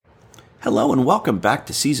Hello and welcome back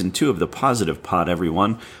to Season 2 of the Positive Pod,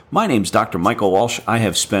 everyone. My name's Dr. Michael Walsh. I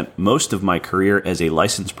have spent most of my career as a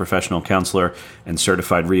licensed professional counselor and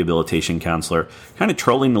certified rehabilitation counselor, kind of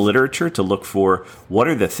trolling the literature to look for what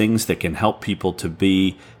are the things that can help people to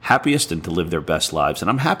be happiest and to live their best lives. And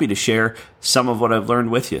I'm happy to share some of what I've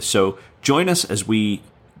learned with you. So join us as we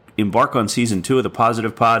embark on Season 2 of the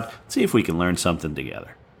Positive Pod. Let's see if we can learn something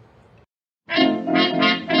together.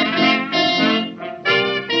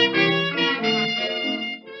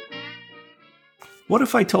 What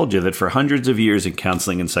if I told you that for hundreds of years in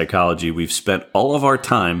counseling and psychology, we've spent all of our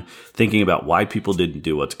time thinking about why people didn't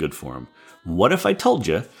do what's good for them? What if I told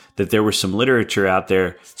you that there was some literature out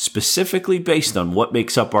there specifically based on what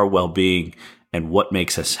makes up our well-being and what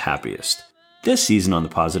makes us happiest? This season on the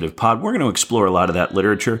Positive Pod, we're going to explore a lot of that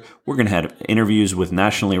literature. We're going to have interviews with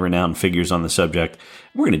nationally renowned figures on the subject.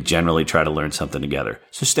 We're going to generally try to learn something together.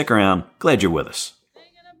 So stick around. Glad you're with us.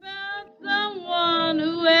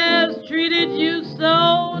 Who has treated you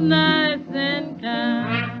so nice and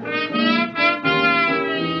kind.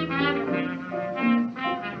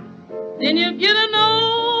 Then you get an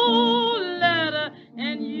old letter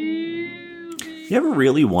and you ever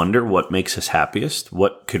really wonder what makes us happiest?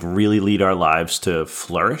 What could really lead our lives to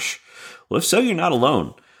flourish? Well, if so, you're not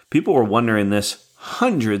alone. People were wondering this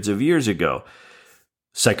hundreds of years ago.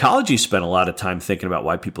 Psychology spent a lot of time thinking about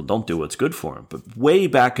why people don't do what's good for them. But way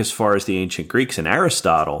back as far as the ancient Greeks and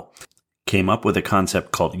Aristotle came up with a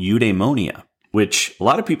concept called Eudaimonia, which a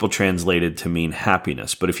lot of people translated to mean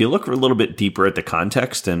happiness. But if you look a little bit deeper at the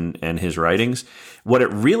context and his writings, what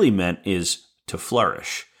it really meant is to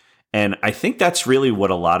flourish. And I think that's really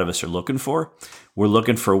what a lot of us are looking for. We're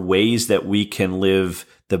looking for ways that we can live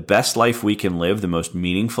the best life we can live, the most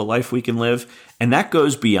meaningful life we can live. And that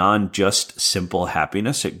goes beyond just simple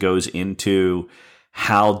happiness. It goes into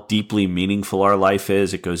how deeply meaningful our life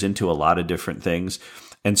is. It goes into a lot of different things.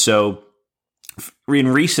 And so in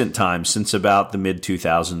recent times, since about the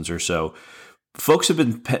mid-2000s or so, folks have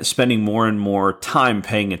been spending more and more time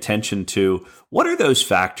paying attention to what are those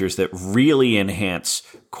factors that really enhance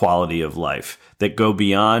quality of life, that go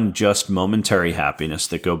beyond just momentary happiness,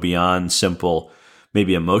 that go beyond simple,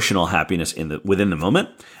 maybe emotional happiness within the moment,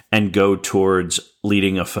 and go towards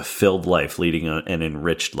leading a fulfilled life, leading an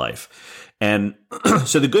enriched life. And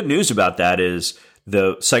so the good news about that is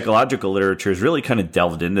the psychological literature has really kind of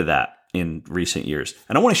delved into that in recent years.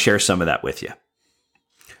 And I want to share some of that with you.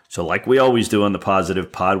 So like we always do on the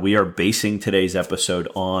Positive Pod, we are basing today's episode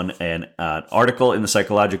on an article in the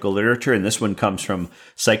psychological literature, and this one comes from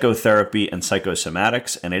Psychotherapy and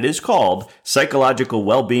Psychosomatics, and it is called Psychological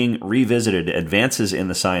Wellbeing Revisited, Advances in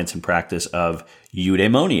the Science and Practice of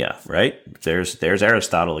Eudaimonia, right? There's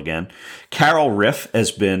Aristotle again. Carol Riff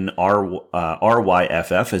has been,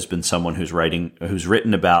 RYFF has been someone who's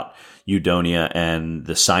written about eudaimonia and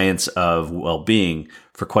the science of well-being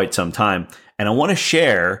for quite some time. And I want to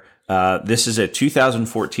share, this is a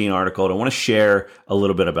 2014 article, and I want to share a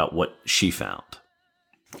little bit about what she found.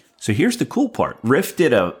 So here's the cool part. Riff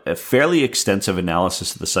did a fairly extensive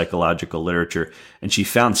analysis of the psychological literature, and she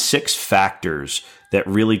found 6 factors that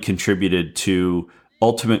really contributed to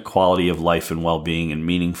ultimate quality of life and well-being and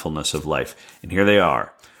meaningfulness of life. And here they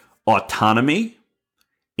are: autonomy,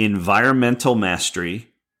 environmental mastery,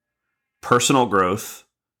 personal growth,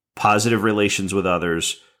 positive relations with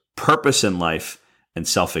others, purpose in life, and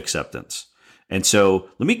self-acceptance. And so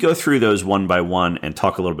let me go through those one by one and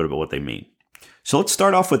talk a little bit about what they mean. So let's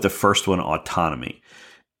start off with the first one, autonomy.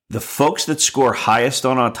 The folks that score highest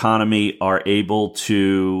on autonomy are able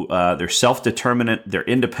to, they're self-determinant, they're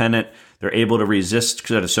independent, they're able to resist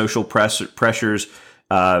sort of social pressures.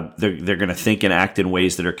 They're going to think and act in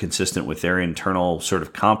ways that are consistent with their internal sort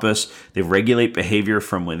of compass. They regulate behavior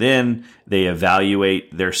from within. They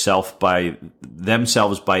evaluate themselves by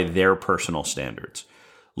their personal standards.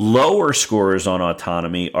 Lower scorers on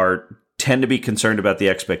autonomy tend to be concerned about the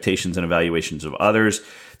expectations and evaluations of others.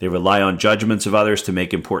 They rely on judgments of others to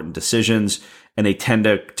make important decisions, and they tend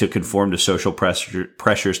to conform to social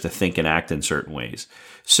pressures to think and act in certain ways.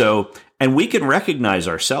 So, and we can recognize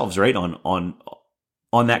ourselves, right,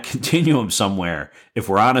 on that continuum somewhere, if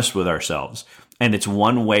we're honest with ourselves. And it's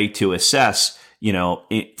one way to assess,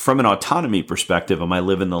 from an autonomy perspective, am I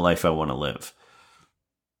living the life I want to live?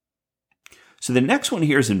 So the next one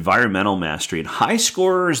here is environmental mastery. And high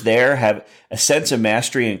scorers there have a sense of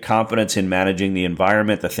mastery and competence in managing the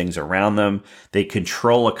environment, the things around them. They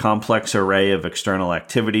control a complex array of external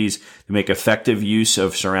activities. They make effective use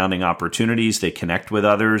of surrounding opportunities. They connect with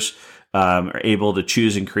others. Are able to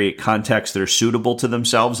choose and create contexts that are suitable to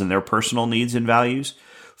themselves and their personal needs and values.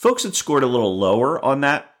 Folks that scored a little lower on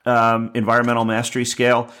that environmental mastery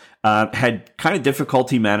scale had kind of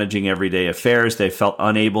difficulty managing everyday affairs. They felt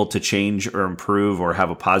unable to change or improve or have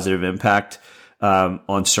a positive impact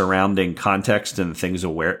on surrounding context and things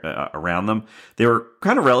around them. They were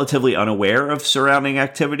kind of relatively unaware of surrounding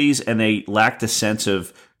activities, and they lacked a sense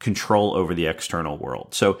of control over the external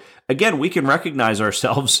world. So again, we can recognize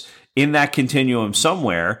ourselves in that continuum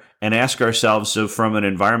somewhere and ask ourselves, so from an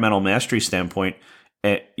environmental mastery standpoint,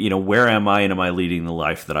 where am I, and am I leading the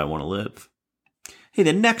life that I want to live? Hey,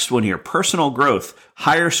 the next one here, personal growth.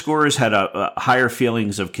 Higher scorers had higher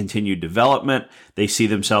feelings of continued development. They see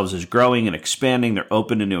themselves as growing and expanding. They're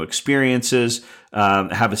open to new experiences,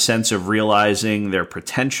 have a sense of realizing their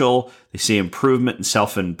potential. They see improvement in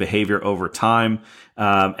self and behavior over time,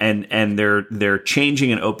 and they're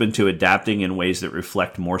changing and open to adapting in ways that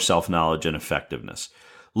reflect more self-knowledge and effectiveness.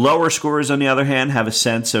 Lower scorers, on the other hand, have a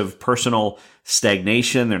sense of personal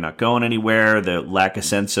stagnation. They're not going anywhere. They lack a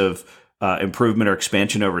sense of improvement or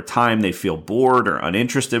expansion over time. They feel bored or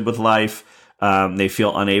uninterested with life. They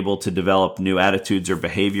feel unable to develop new attitudes or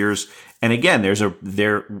behaviors. And again,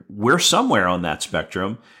 we're somewhere on that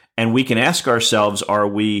spectrum, and we can ask ourselves,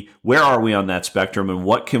 where are we on that spectrum, and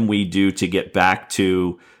what can we do to get back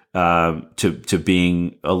to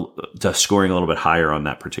being to scoring a little bit higher on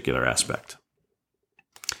that particular aspect?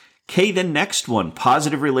 Okay, the next one,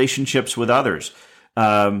 positive relationships with others.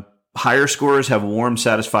 Higher scorers have warm,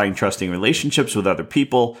 satisfying, trusting relationships with other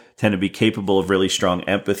people, tend to be capable of really strong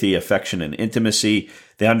empathy, affection, and intimacy.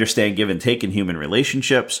 They understand give and take in human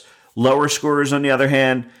relationships. Lower scorers, on the other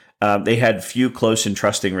hand, they had few close and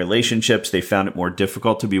trusting relationships. They found it more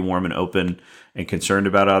difficult to be warm and open and concerned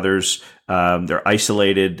about others. They're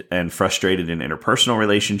isolated and frustrated in interpersonal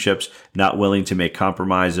relationships, not willing to make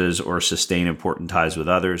compromises or sustain important ties with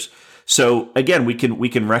others. So again, we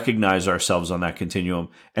can recognize ourselves on that continuum.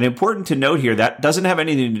 And important to note here, that doesn't have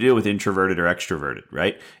anything to do with introverted or extroverted,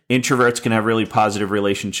 right? Introverts can have really positive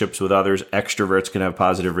relationships with others. Extroverts can have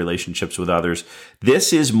positive relationships with others.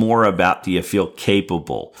 This is more about, do you feel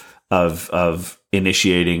capable of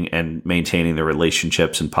initiating and maintaining the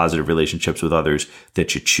relationships and positive relationships with others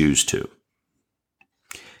that you choose to.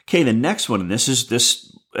 Okay, the next one, and this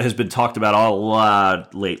has been talked about a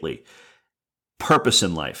lot lately. Purpose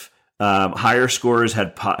in life. Higher scorers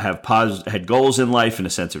had goals in life and a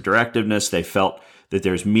sense of directiveness. They felt that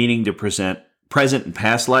there's meaning to present and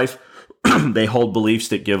past life. They hold beliefs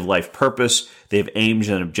that give life purpose. They have aims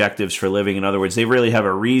and objectives for living. In other words, they really have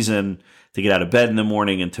a reason to get out of bed in the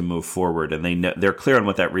morning and to move forward, and they're clear on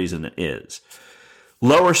what that reason is.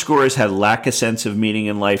 Lower scorers lack a sense of meaning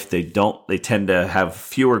in life. They tend to have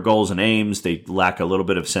fewer goals and aims. They lack a little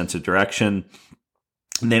bit of sense of direction.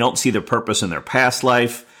 And they don't see the purpose in their past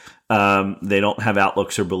life. They don't have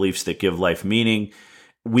outlooks or beliefs that give life meaning.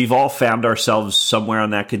 We've all found ourselves somewhere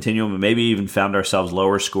on that continuum, and maybe even found ourselves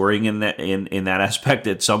lower scoring in that aspect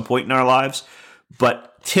at some point in our lives. But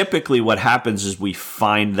typically what happens is we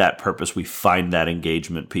find that purpose, we find that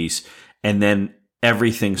engagement piece, and then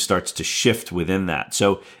everything starts to shift within that.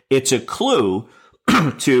 So it's a clue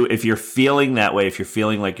to, if you're feeling that way, if you're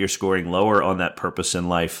feeling like you're scoring lower on that purpose in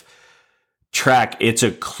life track, it's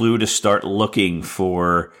a clue to start looking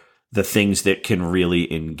for the things that can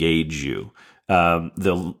really engage you.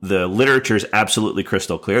 The literature is absolutely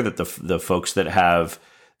crystal clear that the folks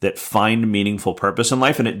that find meaningful purpose in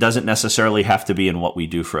life, and it doesn't necessarily have to be in what we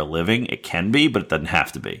do for a living. It can be, but it doesn't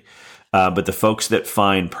have to be. But the folks that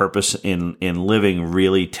find purpose in living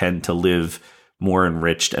really tend to live more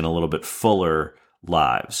enriched and a little bit fuller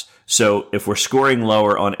lives. So if we're scoring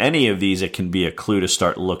lower on any of these, it can be a clue to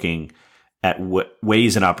start looking at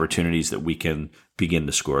ways and opportunities that we can begin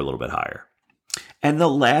to score a little bit higher. And the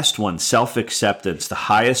last one, self-acceptance. The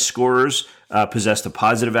highest scorers possessed a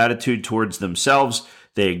positive attitude towards themselves.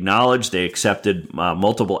 They acknowledged, they accepted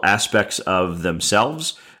multiple aspects of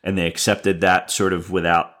themselves, and they accepted that sort of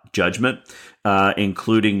without judgment,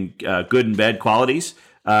 including good and bad qualities.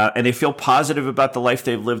 And they feel positive about the life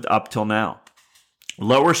they've lived up till now.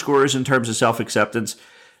 Lower scorers in terms of self-acceptance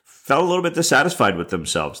felt a little bit dissatisfied with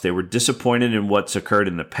themselves. They were disappointed in what's occurred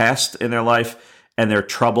in the past in their life, and they're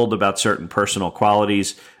troubled about certain personal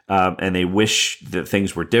qualities, and they wish that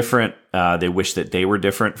things were different. They wish that they were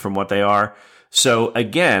different from what they are. So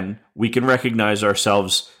again, we can recognize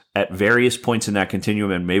ourselves at various points in that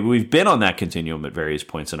continuum, and maybe we've been on that continuum at various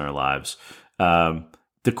points in our lives.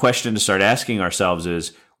 The question to start asking ourselves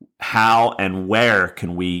is, how and where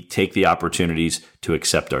can we take the opportunities to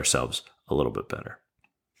accept ourselves a little bit better?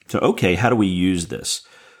 So, okay, how do we use this?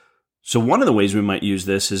 So one of the ways we might use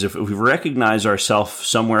this is if we recognize ourselves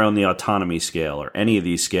somewhere on the autonomy scale or any of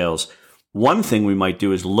these scales, one thing we might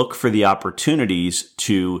do is look for the opportunities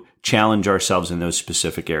to challenge ourselves in those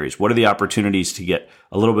specific areas. What are the opportunities to get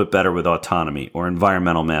a little bit better with autonomy or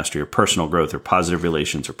environmental mastery or personal growth or positive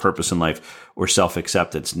relations or purpose in life or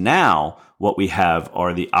self-acceptance? Now, what we have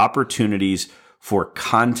are the opportunities for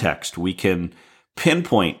context. We can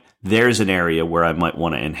pinpoint, there's an area where I might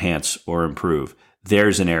want to enhance or improve.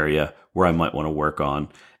 There's an area where I might want to work on.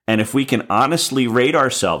 And if we can honestly rate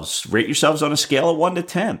yourselves on a scale of 1 to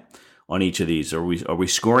 10 on each of these. Are we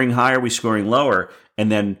scoring high? Are we scoring lower?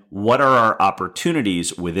 And then what are our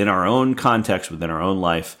opportunities within our own context, within our own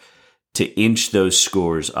life, to inch those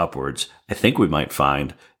scores upwards? I think we might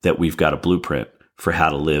find that we've got a blueprint for how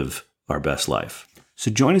to live our best life.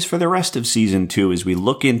 So join us for the rest of season 2 as we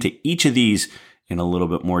look into each of these in a little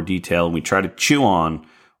bit more detail and we try to chew on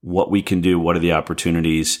what we can do, what are the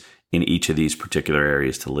opportunities in each of these particular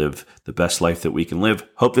areas to live the best life that we can live.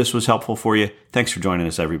 Hope this was helpful for you. Thanks for joining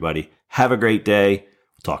us, everybody. Have a great day.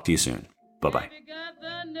 We'll talk to you soon. Bye-bye. Have you got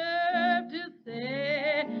the nerve to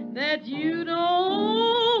say that you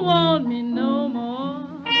don't want me no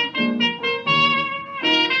more?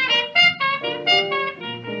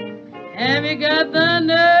 Have you got the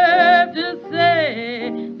nerve to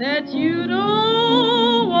say that you don't